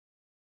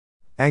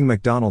Ang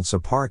McDonald's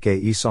sa park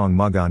isang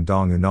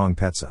magandang Unang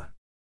Petsa.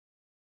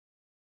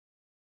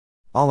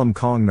 Alam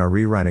kong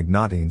naririnig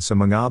natin sa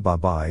mga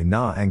babae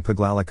na ang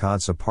paglalakad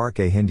sa park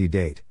hindi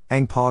date,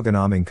 ang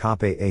pagganaming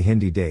kape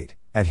hindi date,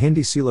 at hindi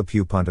sila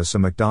pupunta sa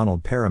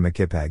McDonald para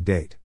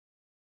makipag-date.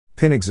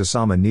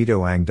 Pinagsasama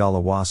nito ang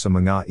dalawa sa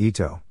mga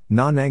ito,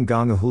 na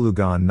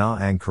nangangahulugan na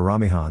ang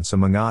karamihan sa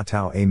mga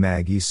tao ay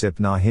mag-isip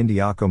na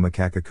hindi ako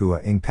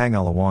makakakuha ng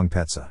pangalawang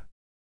petsa.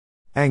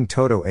 Ang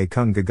todo ay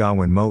kung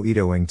gagawin mo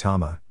ito ang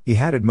tama,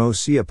 ihatid mo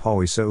siya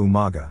pawi sa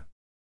umaga.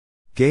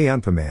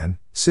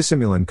 Gayunpaman,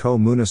 sisimulan ko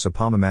muna sa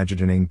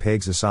pamamagitan ng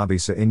pagsasabi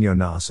sa inyo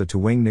na sa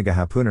tuwing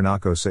naghahapunan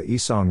ako sa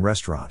isang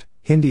restaurant,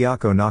 hindi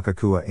ako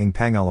nakakuha ng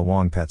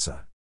pangalawang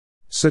petsa.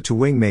 Sa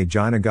tuwing may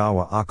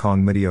ginagawa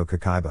akong medyo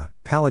kakaiba,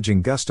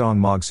 palaging gustong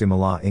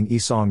magsimula ng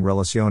isang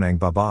relasyon ang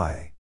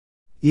babae.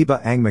 Iba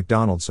ang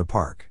McDonald's sa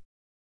park.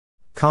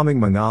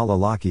 Kaming mga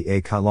lalaki ay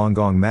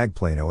kailangang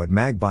magplano at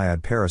magbayad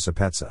para sa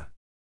petsa.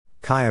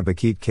 Kaya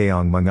bakit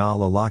kayong mga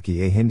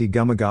lalaki ay hindi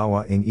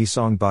gumagawa ng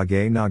isang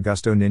bagay na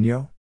gusto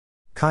ninyo?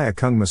 Kaya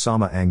kung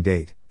masama ang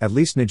date, at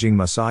least naging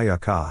masaya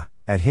ka,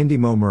 at hindi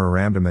mo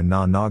mararamdaman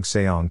na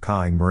nagsayang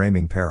ka ng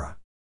maraming pera.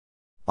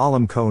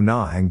 Alam ko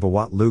na ang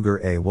bawat lugar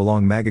ay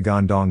walang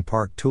magagandang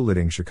park tulad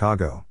ng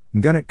Chicago,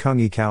 ngunit kung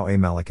ikaw ay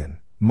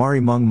malakan,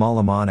 mari mong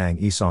malaman ang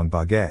isang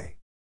bagay.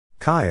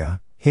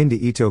 Kaya, hindi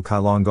ito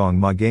kailangang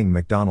maging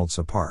McDonald's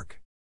sa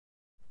park.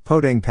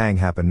 Podeng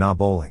panghapon na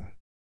bowling.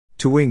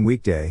 Tuwing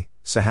weekday,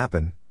 sa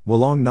hapon,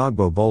 walang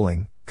nagbo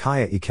bowling,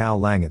 kaya ikaw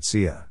lang at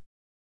siya.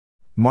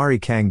 Mari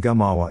kang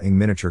gumawa ng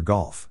miniature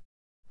golf.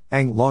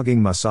 Ang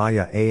laging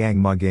masaya ay ang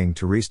maging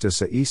turista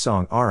sa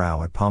isang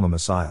araw at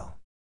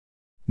pamamasyal.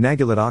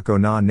 Nagulat ako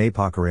na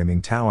napakaraming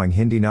tao ang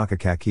hindi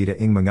nakakakita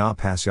ng mga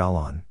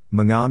pasyalan,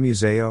 mga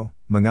museo,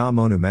 mga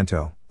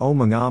monumento, o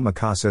mga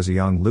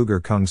makasasayang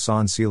lugar kung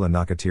saan sila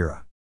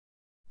nakatira.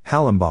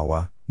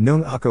 Halimbawa,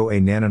 nung ako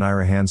ay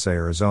nananirahan sa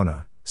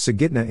Arizona, sa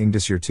gitna ng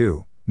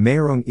desierto,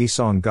 mayroong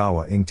isang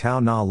gawa ng tao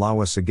na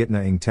lawas sa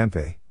gitna ng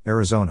Tempe,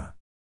 Arizona.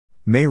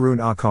 Mayroon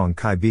akong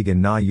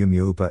kaibigan na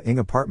umuupa ng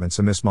apartment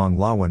sa mismong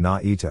lawa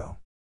na ito.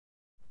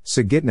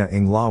 Sa gitna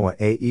ng lawa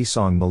ay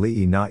isang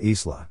maliit na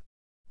isla.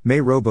 May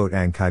robot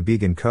ang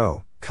kaibigan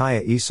ko,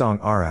 kaya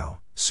isang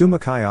araw,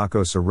 sumakay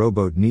ako sa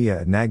robot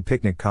niya at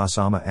nagpicnic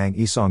kasama ang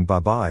isang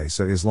babae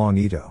sa islang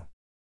ito.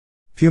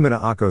 Pumuna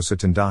ako sa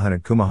tindahan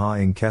at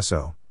kumaha ng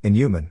keso,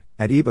 inuman,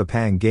 at iba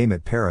pang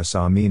gamit para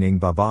sa amining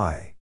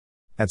babae.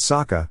 At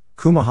saka,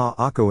 kumaha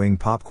ako ng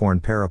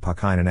popcorn para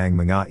pakainin ang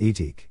mga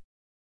itik.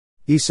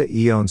 Isa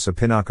iyon sa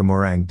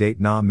pinakamurang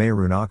date na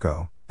mayroon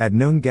ako, at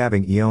nung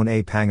gabing iyon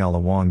ay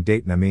pangalawang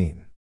date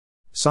namin.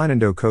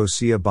 Sinando ko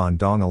siya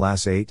bandang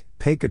alas 8,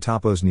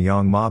 pagkatapos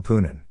niyang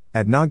maapunan,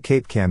 at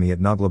nagcape kami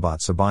at naglabat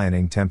sa bayan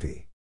ng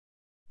Tempe.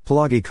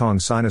 Palagi kong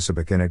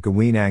sinasabakan at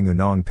gawin ang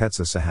unang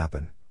petsa sa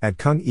hapon,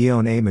 at kung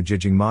iyon ay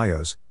magiging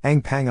mayos,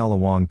 ang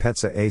pangalawang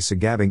petsa ay sa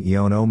gabing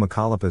iyon o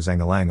makalapas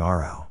ang ilang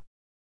araw.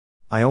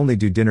 I only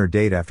do dinner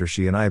date after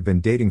she and I have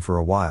been dating for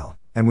a while,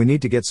 and we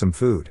need to get some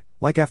food,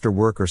 like after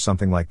work or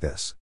something like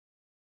this.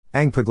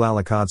 Ang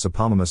paglalakad sa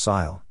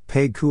pamamasyal,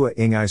 pagkuha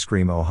ng ice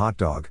cream o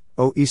hotdog,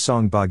 o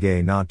isang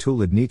bagay na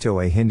tulad nito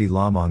ay hindi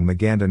lamang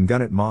magandang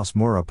ngunit mas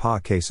mura pa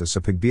kaysa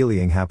sa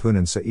pagbili ng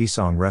hapunan sa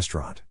isang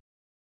restaurant.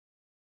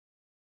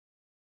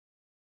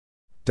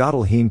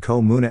 Dadalhin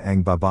ko muna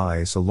ang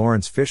babae sa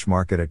Lawrence Fish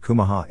Market at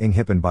kumaha ng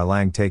hipan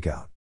bilang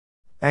takeout.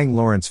 Ang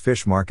Lawrence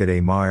Fish Market ay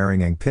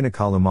maaaring ang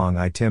pinakalumang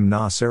item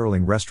na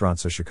sariling restaurant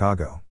sa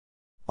Chicago.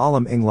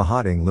 Alam ng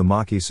lahating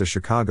lumaki sa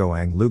Chicago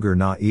ang lugar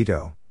na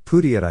ito,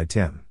 puti at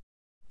item.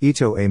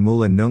 Ito ay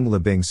mula nung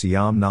labing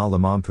siyam na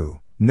limampu,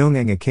 nung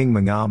ang aking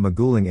mga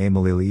magulang ay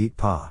maliliit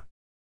pa.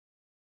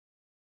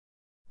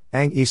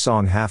 Ang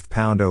isang half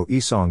pound o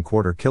isang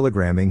quarter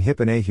kilogram ng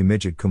hipan ay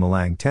humigit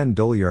kumalang $10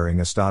 ng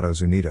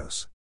Estados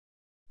Unidos.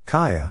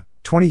 Kaya,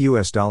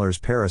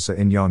 $20 para sa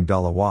inyong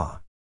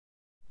dalawa.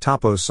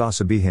 Tapos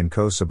sasabihin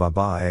ko sa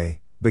babae,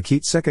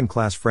 bakit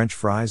second-class French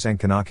fries ang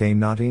kinakain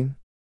natin?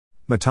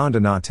 Matanda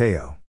na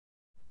tayo.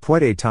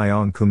 Pwede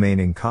tayong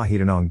kumain ng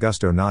kahit anong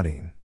gusto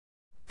natin.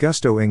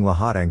 Gusto ng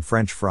lahat ang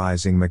French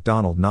fries ng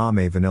McDonald na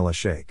may vanilla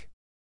shake.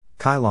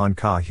 Kailan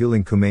ka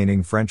huling kumain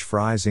ng French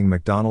fries ng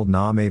McDonald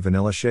na may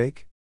vanilla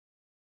shake?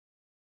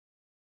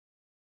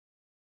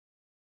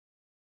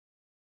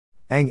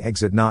 Ang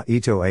exit na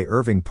ito ay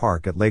Irving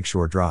Park at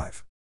Lakeshore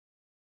Drive.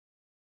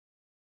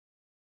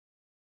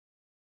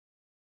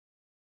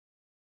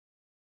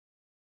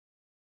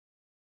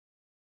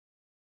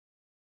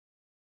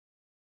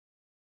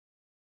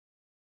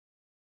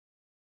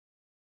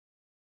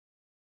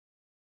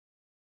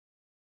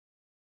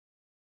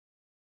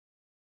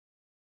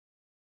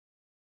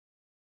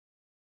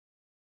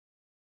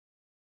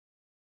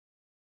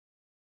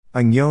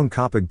 Ang yon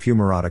kapag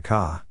pumarada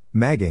ka,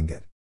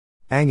 mag-ingat.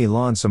 Ang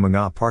ilan sa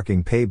mga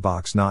parking pay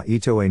box na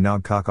ito ay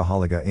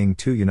nagkakahalaga ng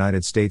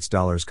 $2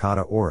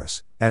 kada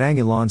oras, at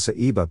ang ilan sa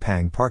iba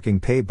pang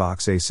parking pay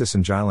box ay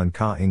sisangilan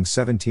ka ng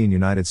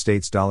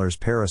 $17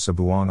 para sa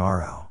buwang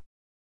araw.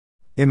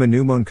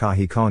 Imanumon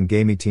kahikong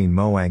gamitin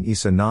moang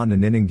isa na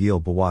naniningil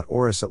bawat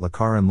oras at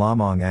lakaran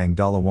lamang ang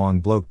dalawang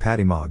blok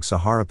patimog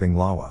sa haraping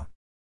lawa.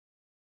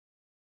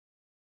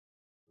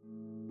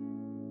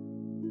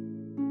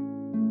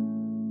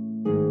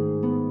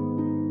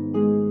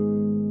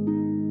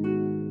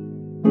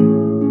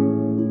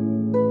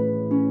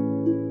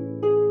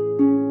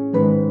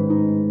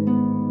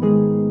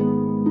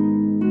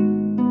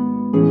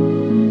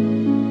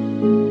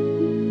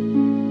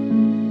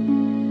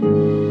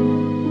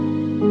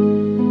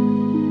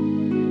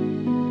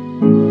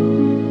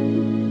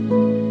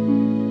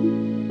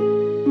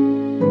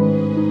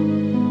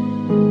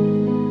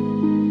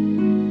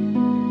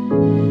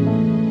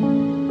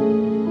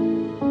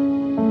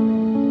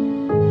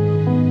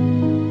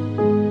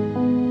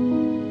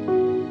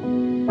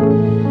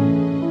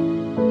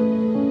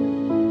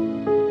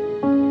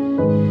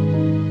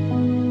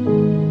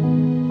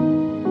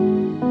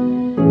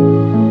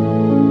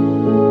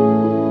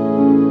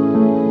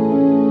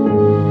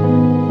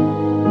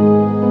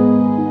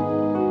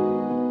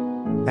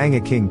 Ang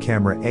aking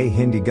camera ay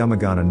hindi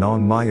gumagana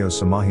ng mayo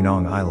sa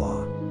mahinang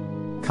ila.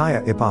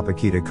 Kaya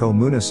ipapakita ko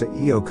muna sa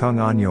iyo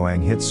kung ano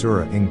ang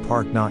hitsura ng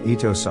park na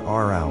ito sa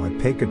araw at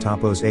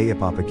pagkatapos ay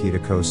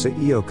ipapakita ko sa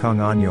iyo kung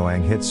ano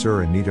ang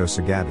hitsura nito sa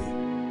gabi.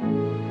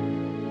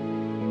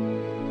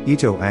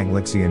 Ito ang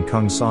liksiyan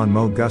kung saan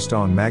mo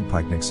gustong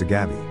magpicnic sa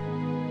gabi.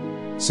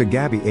 Sa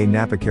gabi ay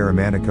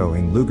napakaramana ko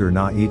ang lugar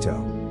na ito.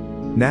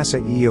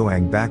 Nasa iyo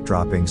ang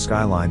backdropping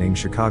skyline ng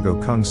Chicago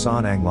kung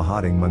saan ang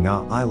lahating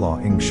mga ilaw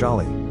ng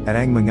shali, at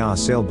ang mga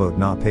sailboat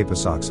na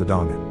papasok sa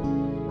dagat.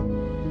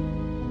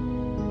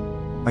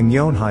 Ang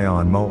yon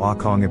hayon mo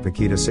akong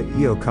ipakita sa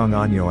iyo kung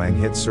ano ang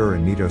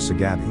hitsura nito sa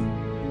gabi.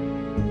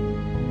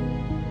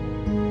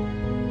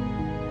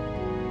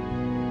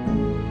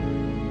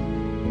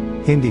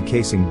 Hindi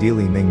kasing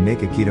dili ng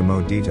nakikita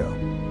mo dito.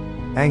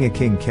 Ang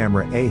aking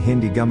camera ay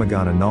hindi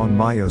gumagana ng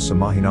mayo sa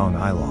mahinang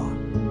ilaw.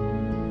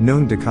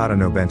 Noong dekada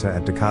 90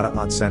 at dekada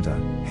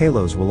 80,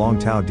 halos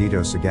walang tao dito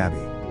sa gabi.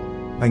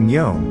 Ang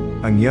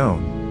yon,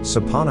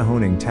 sa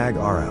panahon ng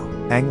tag-araw,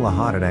 ang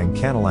lahat at ang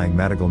kanilang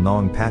matagal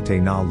ng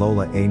pate na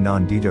lola ay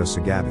nandito sa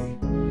gabi.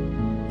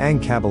 Ang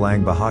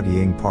kabilang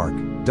bahagi ng park,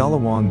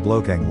 dalawang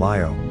blok ang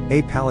layo,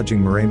 ay palaging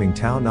maraming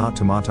tao na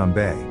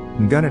tumatambay,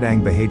 ngunit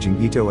ang bahaging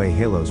ito ay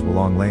halos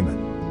walang layman.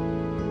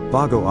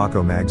 Bago ako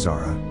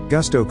magzara,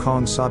 gusto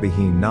kong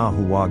sabihin na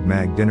huwag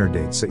mag-dinner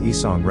date sa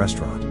isang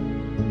restaurant.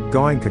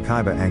 Going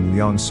kakaiba ang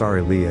liyong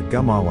sarili at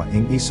gumawa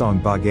ang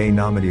isang bagay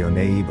na medyo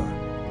naiba.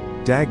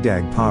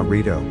 Dagdag pa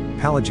rito,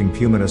 palaging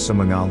pumuna sa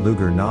mga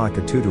lugar na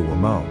katutuwa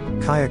mo,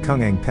 kaya kung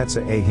ang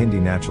petsa ay hindi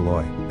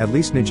natuloy, at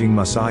least naging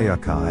masaya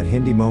ka at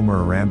hindi mo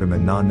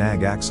mararamdaman na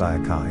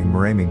nag-aksaya ka ang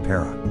maraming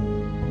pera.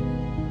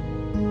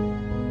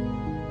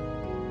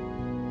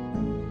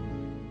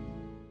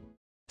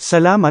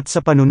 Salamat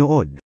sa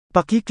panunood.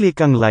 Pakiclick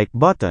ang like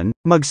button,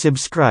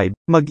 mag-subscribe,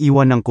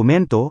 mag-iwan ng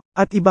komento,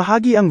 at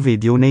ibahagi ang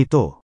video na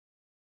ito.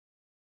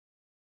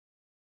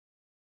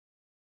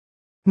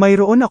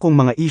 Mayroon akong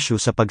mga issue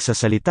sa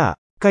pagsasalita,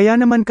 kaya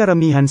naman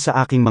karamihan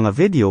sa aking mga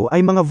video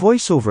ay mga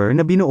voiceover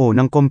na binuo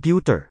ng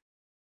computer.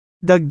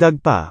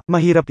 Dagdag pa,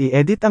 mahirap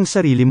i-edit ang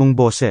sarili mong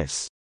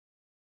boses.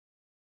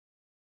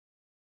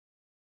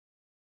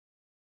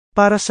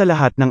 Para sa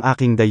lahat ng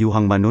aking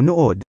dayuhang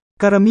manonood,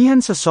 karamihan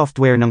sa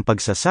software ng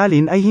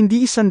pagsasalin ay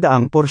hindi 100%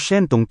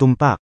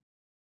 tumpak.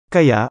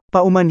 Kaya,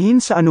 paumanhin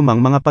sa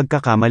anumang mga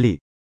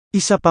pagkakamali.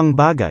 Isa pang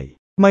bagay.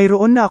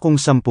 Mayroon na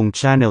akong 10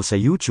 channel sa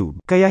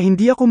YouTube, kaya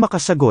hindi ako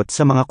makasagot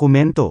sa mga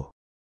komento.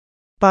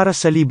 Para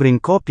sa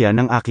libreng kopya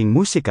ng aking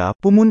musika,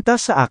 pumunta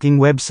sa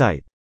aking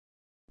website.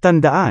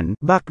 Tandaan,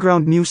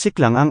 background music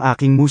lang ang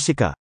aking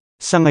musika.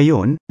 Sa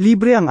ngayon,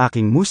 libre ang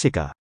aking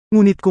musika,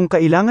 ngunit kung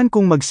kailangan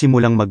kong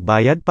magsimulang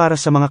magbayad para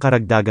sa mga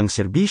karagdagang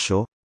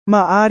serbisyo,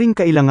 maaaring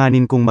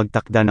kailanganin kong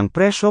magtakda ng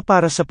presyo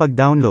para sa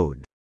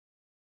pag-download.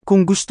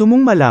 Kung gusto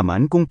mong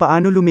malaman kung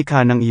paano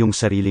lumikha ng iyong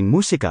sariling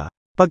musika,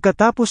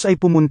 pagkatapos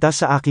ay pumunta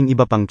sa aking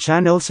iba pang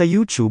channel sa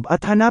YouTube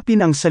at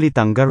hanapin ang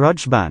salitang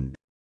Garageband.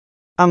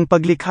 Ang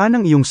paglikha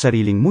ng iyong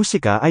sariling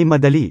musika ay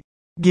madali.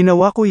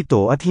 Ginawa ko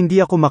ito at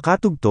hindi ako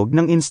makatugtog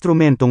ng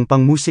instrumentong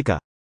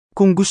pangmusika.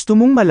 Kung gusto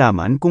mong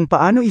malaman kung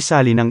paano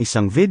isalin ang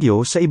isang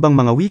video sa ibang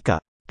mga wika,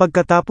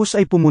 pagkatapos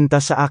ay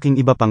pumunta sa aking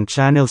iba pang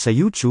channel sa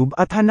YouTube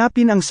at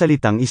hanapin ang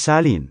salitang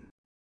isalin.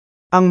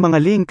 Ang mga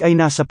link ay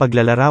nasa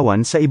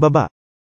paglalarawan sa ibaba.